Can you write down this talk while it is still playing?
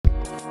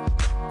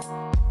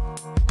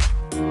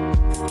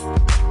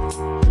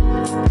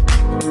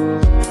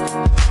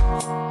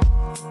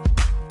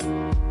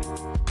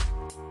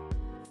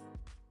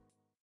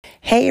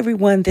Hey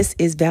everyone, this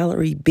is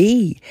Valerie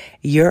B,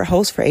 your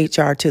host for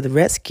HR to the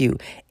Rescue,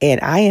 and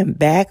I am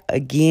back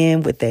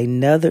again with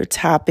another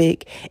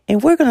topic,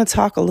 and we're going to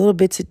talk a little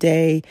bit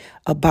today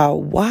about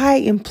why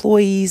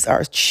employees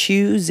are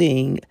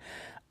choosing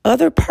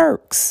other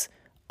perks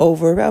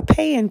over a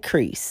pay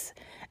increase.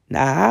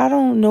 Now, I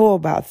don't know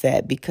about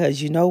that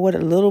because you know what? A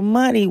little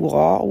money will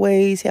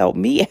always help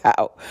me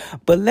out,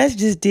 but let's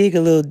just dig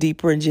a little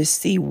deeper and just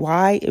see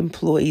why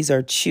employees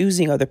are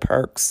choosing other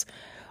perks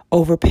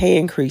over pay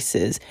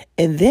increases.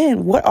 And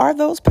then what are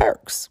those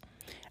perks?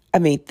 I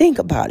mean, think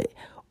about it.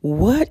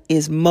 What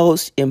is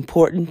most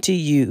important to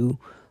you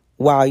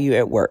while you're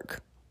at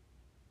work?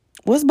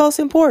 What's most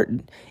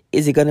important?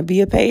 Is it going to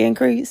be a pay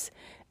increase?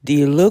 Do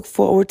you look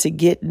forward to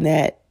getting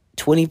that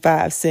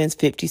 25 cents,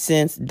 50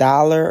 cents,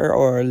 dollar,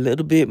 or a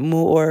little bit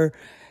more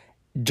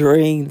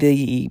during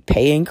the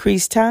pay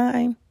increase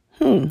time?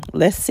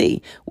 Let's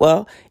see.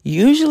 Well,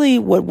 usually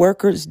what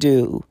workers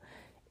do,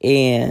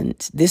 and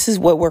this is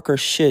what workers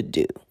should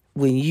do.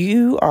 When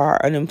you are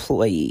an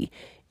employee,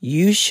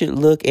 you should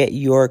look at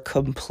your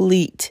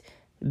complete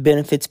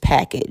benefits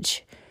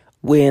package.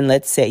 When,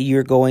 let's say,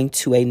 you're going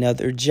to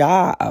another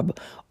job,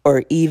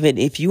 or even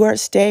if you are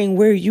staying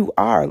where you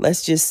are,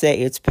 let's just say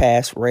it's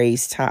past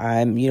raise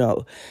time,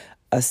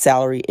 a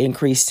salary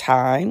increase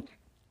time,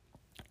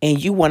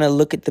 and you want to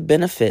look at the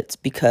benefits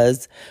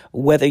because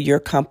whether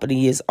your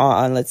company is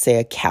on, let's say,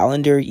 a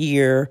calendar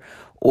year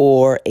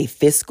or a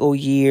fiscal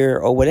year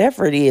or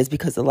whatever it is,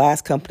 because the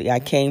last company I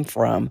came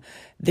from,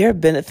 their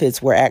benefits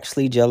were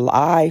actually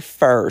July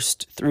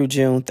 1st through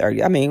June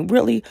 30th. I mean,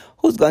 really,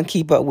 who's going to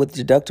keep up with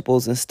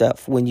deductibles and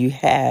stuff when you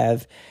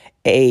have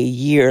a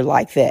year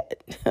like that?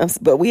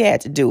 But we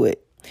had to do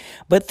it.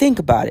 But think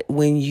about it.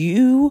 When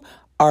you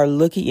are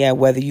looking at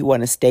whether you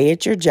want to stay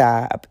at your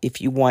job, if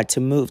you want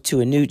to move to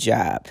a new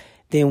job,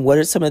 then what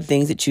are some of the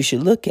things that you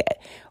should look at?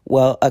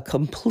 Well, a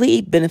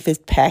complete benefits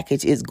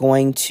package is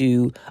going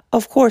to,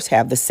 of course,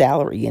 have the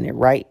salary in it,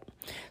 right?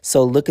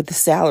 So look at the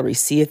salary,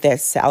 see if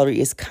that salary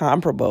is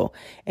comparable.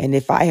 And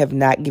if I have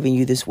not given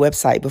you this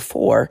website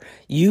before,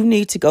 you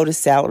need to go to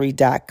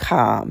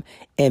salary.com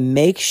and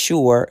make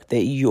sure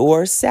that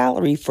your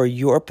salary for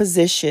your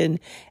position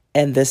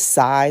and the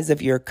size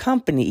of your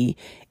company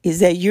is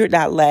that you're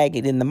not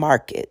lagging in the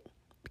market,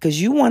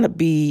 because you want to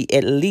be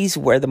at least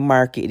where the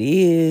market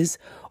is,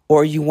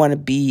 or you want to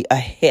be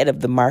ahead of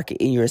the market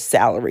in your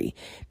salary.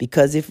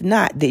 Because if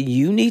not, then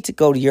you need to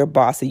go to your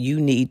boss and you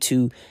need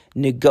to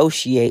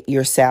negotiate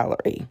your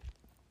salary.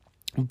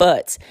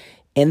 But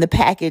in the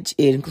package,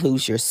 it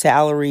includes your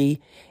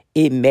salary.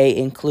 It may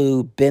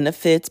include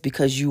benefits,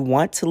 because you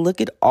want to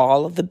look at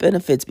all of the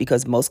benefits,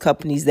 because most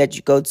companies that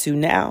you go to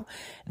now,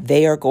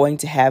 they are going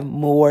to have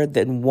more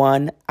than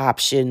one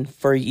option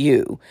for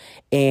you.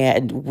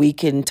 And we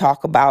can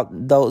talk about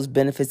those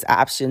benefits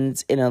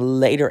options in a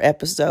later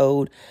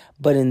episode.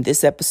 But in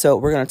this episode,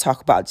 we're going to talk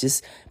about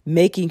just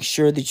making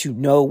sure that you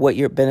know what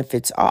your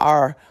benefits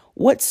are,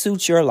 what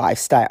suits your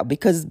lifestyle,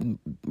 because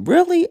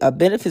really a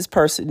benefits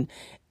person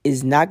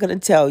is not going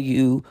to tell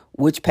you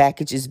which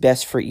package is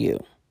best for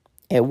you.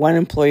 At one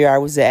employer I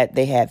was at,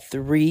 they had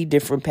 3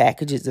 different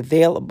packages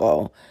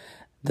available: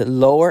 the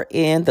lower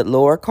end, the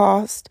lower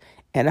cost,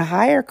 and a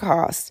higher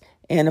cost.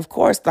 And of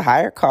course, the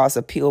higher cost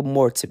appealed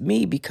more to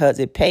me because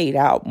it paid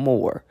out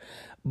more.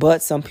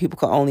 But some people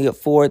can only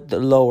afford the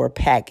lower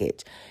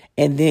package.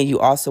 And then you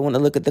also want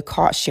to look at the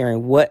cost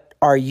sharing. What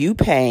are you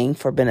paying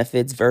for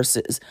benefits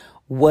versus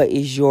what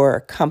is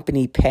your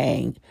company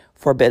paying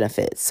for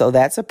benefits? So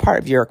that's a part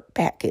of your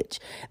package.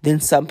 Then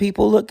some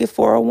people look at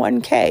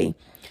 401k.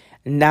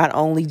 Not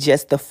only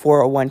just the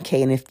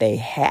 401k and if they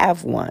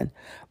have one,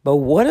 but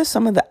what are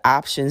some of the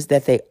options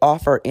that they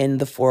offer in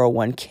the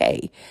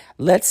 401k?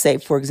 Let's say,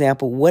 for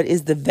example, what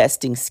is the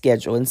vesting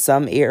schedule? In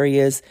some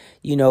areas,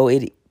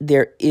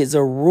 there is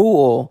a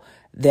rule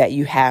that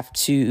you have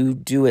to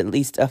do at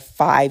least a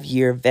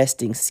 5-year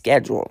vesting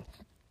schedule.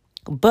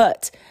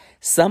 But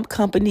some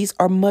companies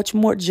are much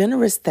more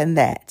generous than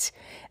that.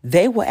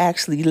 They will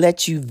actually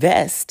let you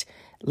vest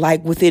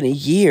like within a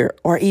year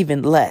or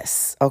even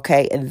less.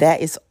 Okay. And that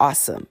is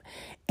awesome.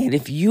 And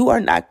if you are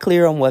not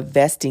clear on what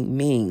vesting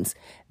means,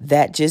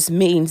 that just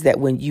means that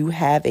when you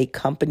have a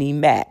company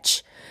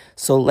match,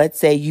 so let's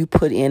say you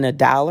put in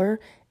 $1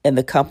 and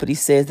the company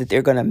says that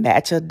they're going to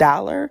match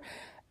 $1.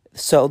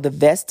 So the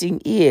vesting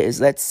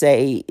is, let's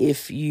say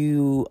if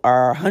you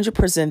are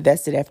 100%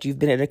 vested after you've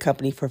been at a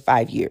company for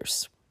 5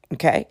 years.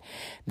 Okay,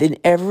 then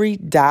every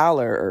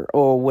dollar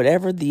or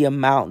whatever the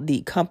amount the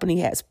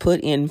company has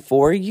put in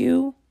for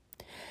you,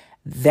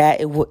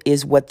 that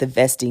is what the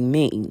vesting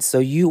means. So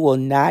you will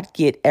not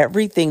get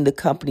everything the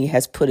company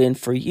has put in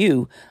for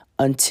you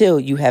until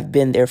you have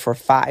been there for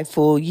 5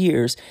 full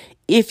years,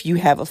 if you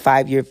have a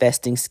 5-year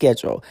vesting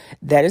schedule.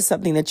 That is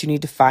something that you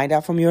need to find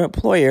out from your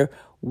employer.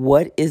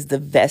 What is the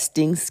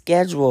vesting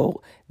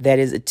schedule that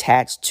is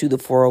attached to the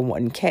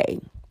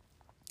 401k?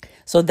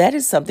 So that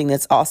is something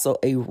that's also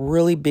a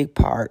really big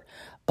part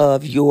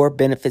of your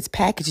benefits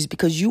packages,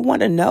 because you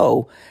want to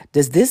know,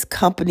 does this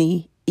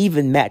company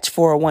even match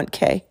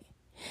 401k?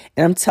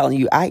 And I'm telling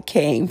you, I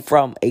came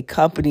from a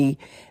company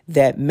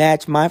that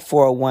matched my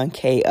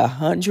 401k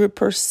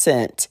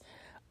 100%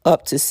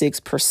 up to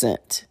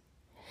 6%.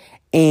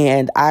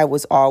 And I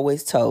was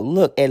always told,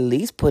 look, at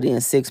least put in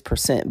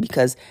 6%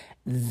 because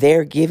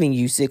they're giving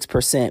you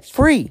 6%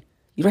 free.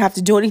 You don't have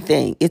to do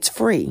anything. It's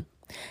free.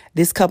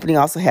 This company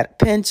also had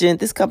a pension.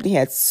 This company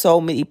had so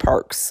many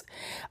perks.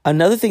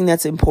 Another thing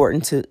that's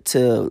important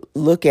to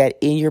look at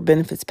in your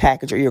benefits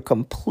package or your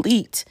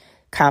complete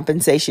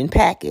compensation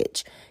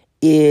package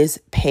is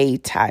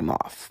paid time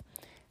off.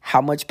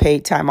 How much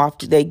paid time off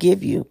do they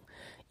give you?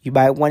 You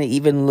might want to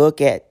even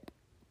look at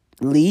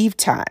leave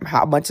time.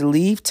 How much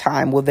leave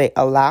time will they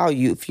allow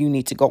you if you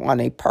need to go on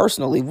a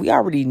personal leave? We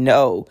already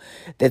know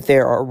that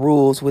there are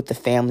rules with the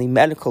Family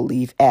Medical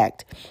Leave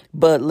Act.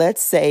 But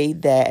let's say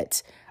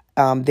that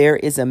there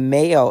is a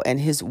male and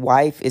his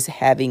wife is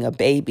having a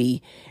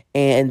baby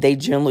and they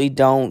generally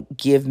don't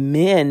give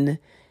men,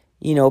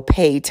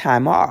 paid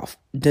time off.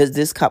 Does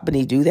this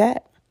company do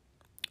that?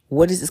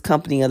 What does this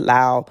company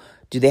allow?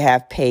 Do they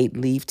have paid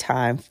leave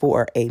time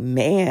for a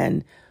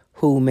man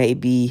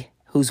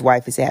whose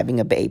wife is having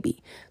a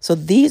baby? So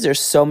these are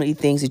so many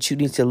things that you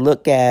need to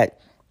look at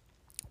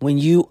when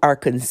you are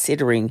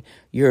considering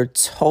your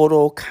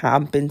total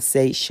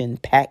compensation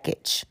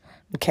package.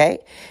 Okay.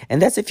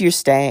 And that's if you're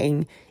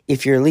staying,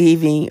 if you're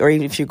leaving, or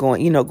even if you're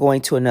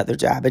going to another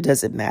job. It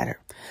doesn't matter.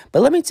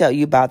 But let me tell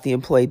you about the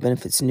Employee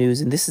Benefits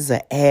News. And this is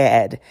an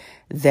ad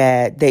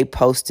that they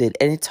posted,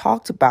 and it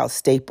talked about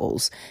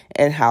Staples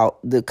and how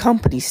the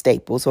company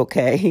Staples,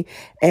 okay,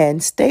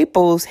 and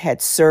Staples had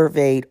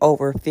surveyed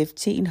over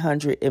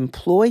 1,500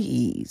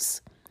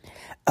 employees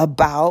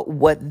about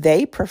what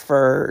they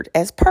preferred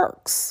as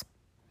perks.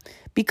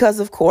 Because,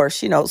 of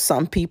course,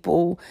 some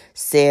people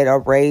said a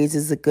raise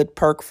is a good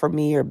perk for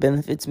me or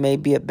benefits may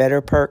be a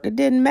better perk. It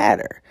didn't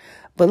matter.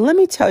 But let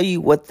me tell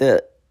you what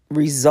the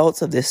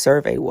results of this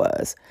survey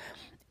was.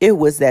 It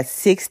was that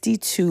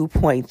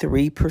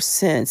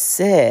 62.3%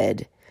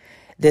 said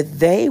that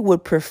they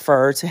would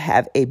prefer to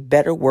have a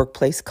better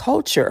workplace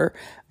culture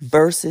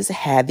versus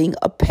having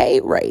a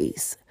pay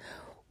raise.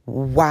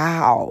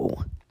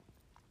 Wow.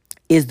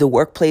 Is the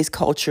workplace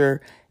culture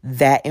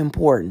that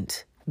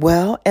important?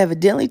 Well,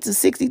 evidently to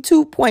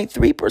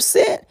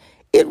 62.3%,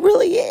 it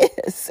really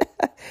is.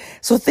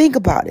 So think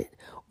about it.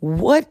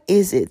 What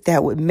is it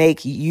that would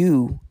make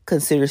you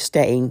consider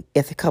staying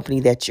at the company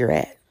that you're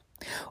at?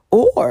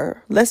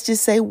 Or let's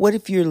just say, what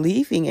if you're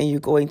leaving and you're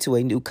going to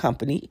a new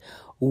company?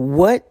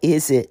 What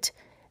is it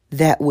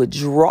that would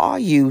draw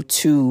you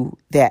to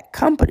that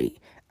company?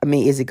 I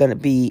mean, is it going to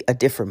be a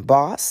different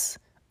boss?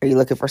 Are you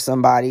looking for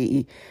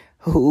somebody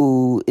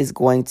who is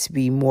going to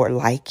be more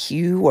like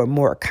you or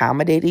more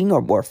accommodating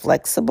or more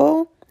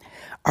flexible?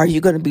 Are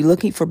you going to be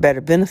looking for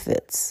better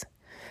benefits?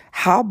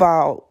 How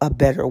about a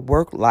better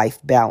work-life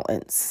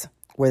balance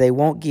where they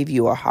won't give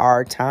you a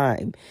hard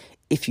time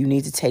if you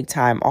need to take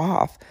time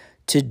off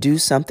to do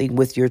something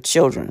with your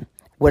children?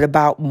 What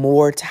about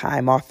more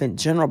time off in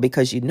general?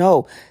 Because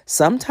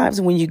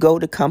sometimes when you go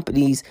to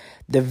companies,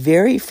 the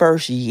very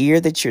first year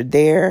that you're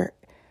there,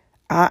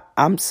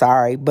 I'm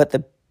sorry, but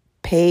the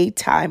paid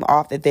time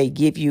off that they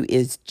give you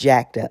is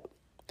jacked up.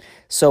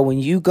 So when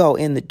you go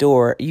in the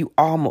door, you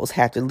almost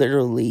have to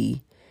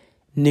literally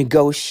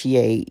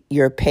negotiate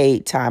your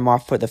paid time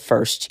off for the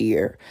first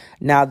year.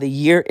 Now, the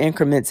year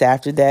increments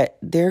after that,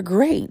 they're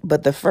great.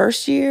 But the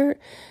first year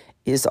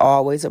is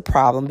always a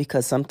problem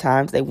because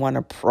sometimes they want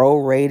to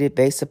prorate it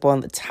based upon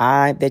the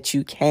time that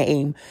you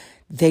came.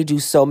 They do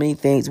so many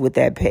things with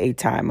that paid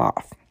time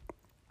off.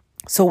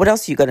 So what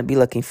else are you going to be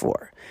looking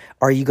for?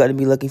 Are you going to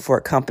be looking for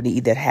a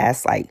company that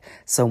has like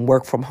some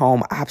work from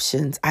home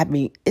options? I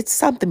mean, it's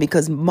something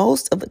because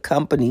most of the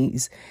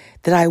companies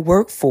that I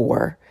work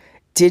for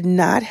did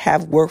not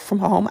have work from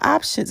home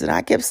options. And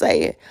I kept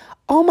saying,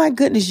 oh my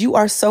goodness, you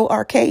are so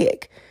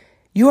archaic.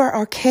 You are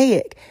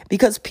archaic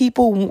because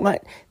people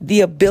want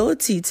the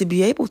ability to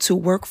be able to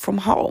work from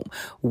home.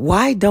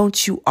 Why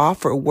don't you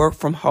offer work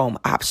from home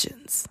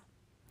options?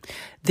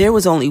 There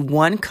was only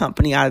one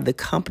company out of the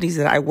companies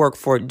that I worked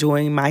for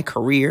during my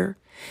career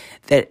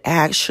that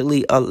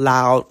actually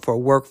allowed for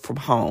work from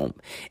home.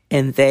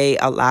 And they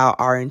allow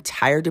our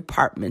entire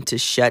department to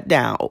shut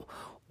down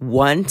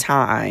one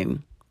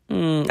time.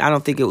 I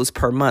don't think it was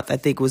per month. I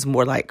think it was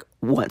more like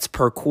once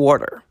per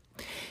quarter.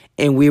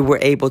 And we were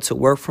able to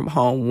work from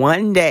home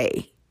one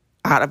day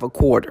out of a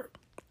quarter.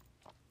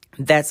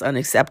 That's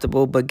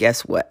unacceptable. But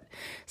guess what?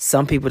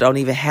 Some people don't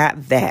even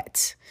have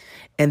that.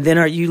 And then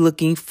are you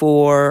looking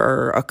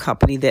for a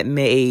company that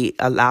may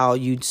allow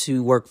you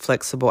to work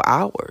flexible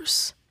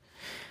hours?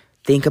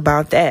 Think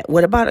about that.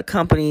 What about a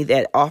company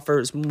that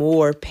offers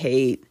more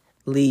paid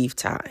leave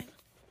time?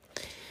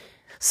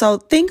 So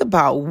think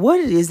about what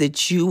it is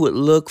that you would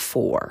look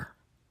for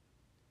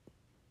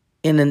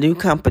in a new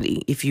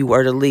company if you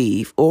were to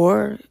leave,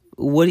 or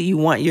what do you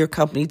want your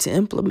company to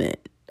implement?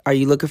 Are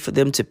you looking for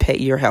them to pay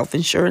your health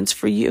insurance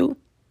for you?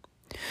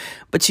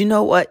 But you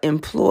know what?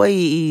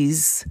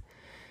 Employees,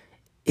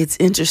 it's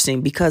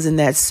interesting because in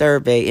that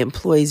survey,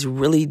 employees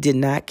really did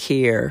not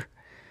care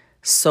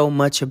so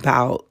much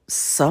about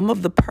some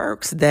of the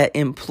perks that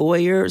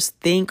employers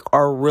think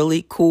are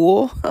really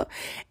cool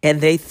and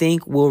they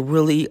think will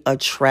really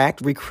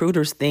attract,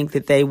 recruiters think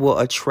that they will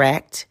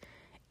attract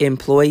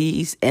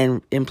employees,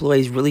 and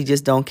employees really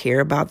just don't care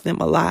about them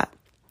a lot.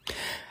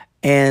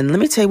 And let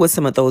me tell you what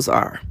some of those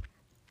are.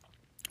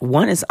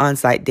 One is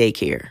on-site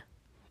daycare.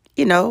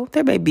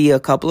 There may be a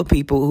couple of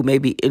people who may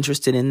be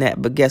interested in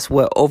that, but guess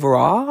what?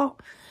 Overall,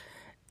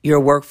 your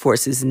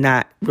workforce is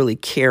not really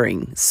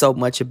caring so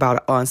much about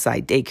an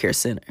on-site daycare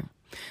center.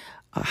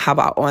 How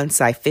about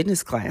on-site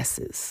fitness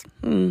classes?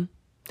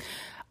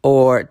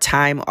 Or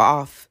time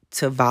off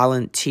to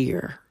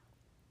volunteer,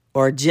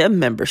 or gym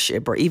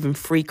membership, or even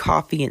free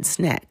coffee and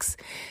snacks.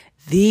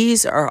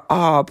 These are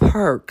all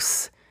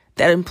perks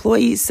that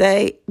employees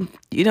say,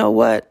 you know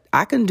what?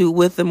 I can do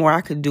with them or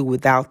I can do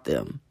without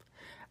them.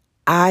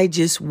 I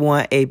just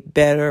want a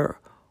better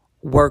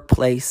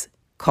workplace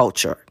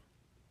culture.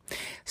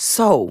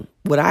 So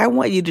what I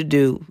want you to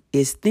do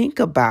is think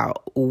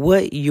about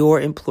what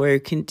your employer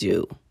can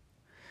do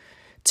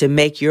to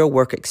make your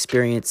work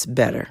experience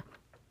better.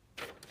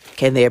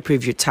 Can they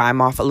approve your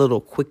time off a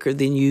little quicker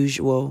than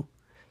usual?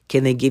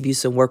 Can they give you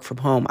some work from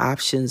home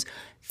options?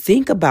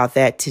 Think about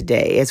that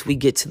today as we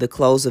get to the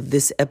close of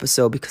this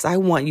episode, because I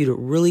want you to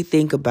really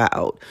think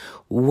about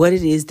what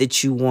it is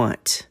that you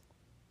want.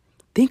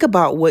 Think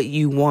about what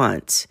you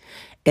want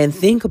and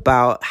think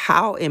about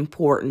how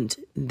important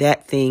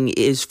that thing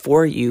is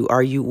for you.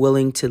 Are you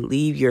willing to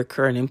leave your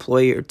current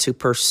employer to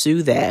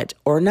pursue that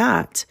or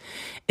not?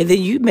 And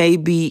then you may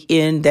be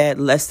in that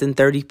less than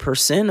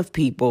 30% of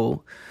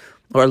people,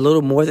 or a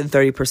little more than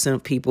 30%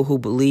 of people, who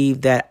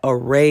believe that a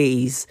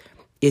raise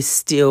is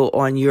still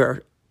on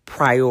your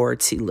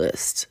priority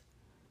list.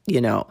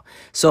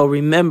 So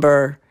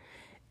remember,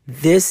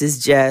 this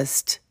is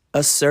just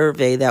a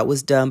survey that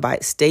was done by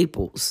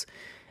Staples.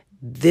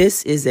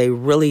 This is a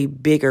really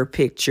bigger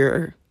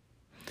picture,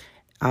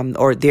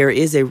 or there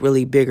is a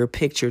really bigger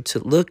picture to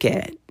look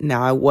at.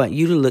 Now, I want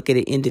you to look at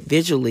it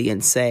individually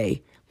and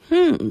say,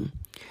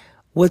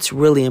 what's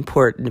really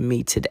important to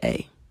me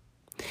today?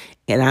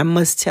 And I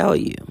must tell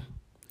you,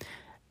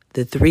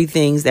 the three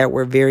things that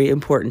were very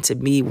important to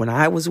me when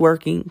I was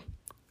working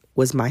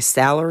was my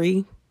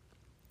salary.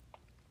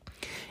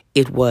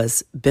 It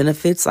was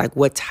benefits, like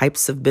what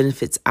types of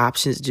benefits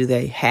options do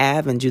they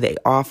have and do they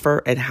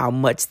offer, and how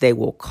much they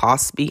will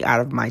cost me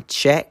out of my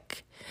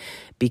check.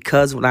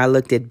 Because when I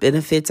looked at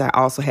benefits, I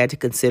also had to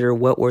consider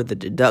what were the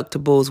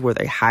deductibles. Were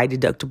they high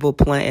deductible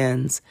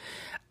plans?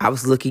 I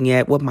was looking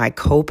at what my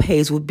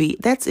co-pays would be.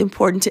 That's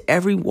important to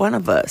every one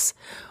of us.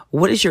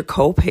 What is your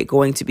copay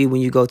going to be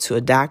when you go to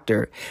a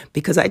doctor?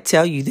 Because I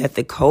tell you that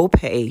the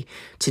copay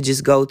to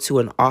just go to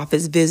an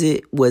office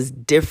visit was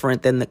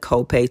different than the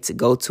copay to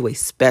go to a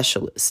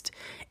specialist.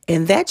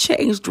 And that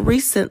changed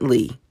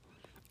recently.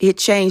 It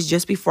changed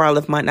just before I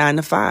left my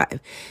 9-to-5.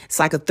 It's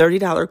like a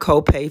 $30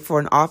 copay for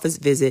an office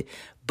visit.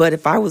 But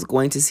if I was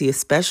going to see a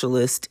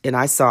specialist, and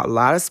I saw a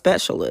lot of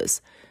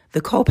specialists,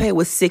 the copay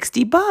was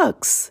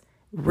 $60.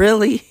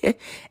 Really?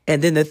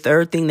 And then the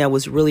third thing that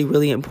was really,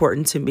 really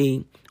important to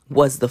me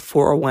was the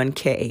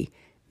 401k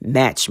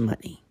match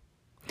money.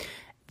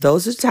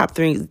 Those are the top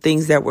three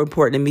things that were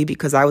important to me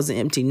because I was an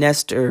empty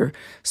nester.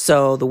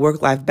 So the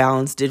work-life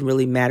balance didn't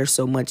really matter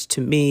so much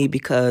to me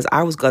because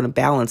I was going to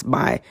balance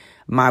my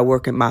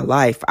work and my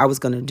life. I was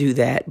going to do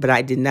that, but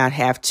I did not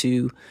have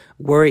to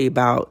worry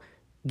about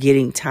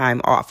getting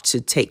time off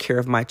to take care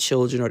of my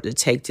children or to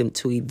take them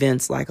to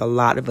events like a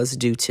lot of us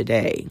do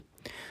today.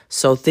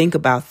 So think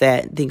about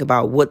that. Think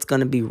about what's going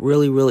to be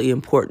really, really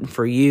important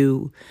for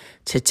you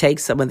to take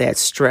some of that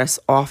stress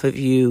off of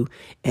you,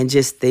 and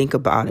just think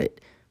about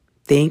it.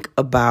 Think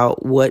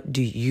about, what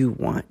do you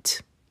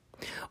want?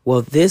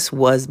 Well, this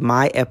was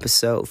my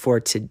episode for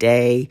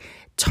today,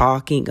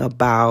 talking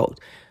about,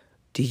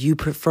 do you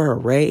prefer a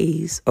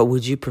raise or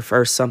would you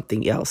prefer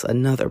something else,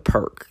 another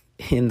perk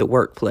in the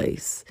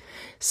workplace?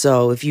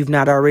 So if you've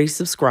not already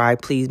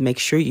subscribed, please make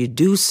sure you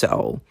do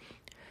so.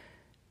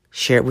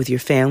 Share it with your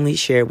family,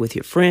 share it with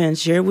your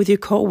friends, share it with your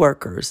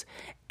coworkers,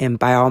 and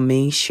by all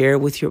means, share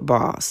it with your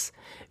boss,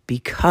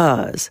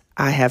 because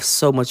I have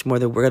so much more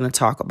that we're going to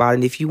talk about.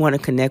 And if you want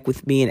to connect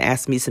with me and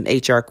ask me some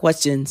HR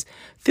questions,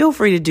 feel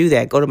free to do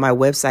that. Go to my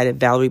website at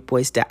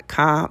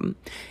ValerieBoyce.com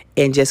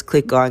and just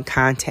click on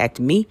Contact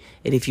Me.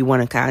 And if you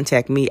want to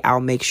contact me, I'll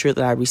make sure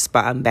that I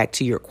respond back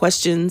to your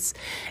questions.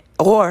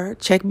 Or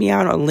check me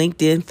out on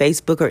LinkedIn,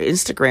 Facebook, or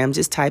Instagram.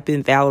 Just type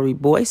in Valerie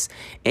Boyce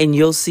and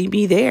you'll see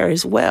me there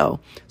as well.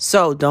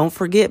 So don't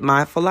forget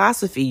my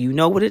philosophy. You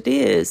know what it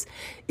is.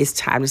 It's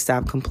time to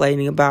stop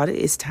complaining about it.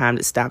 It's time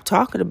to stop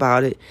talking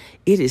about it.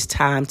 It is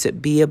time to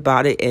be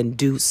about it and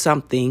do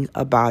something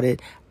about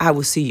it. I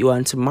will see you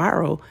on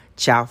tomorrow.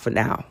 Ciao for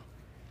now.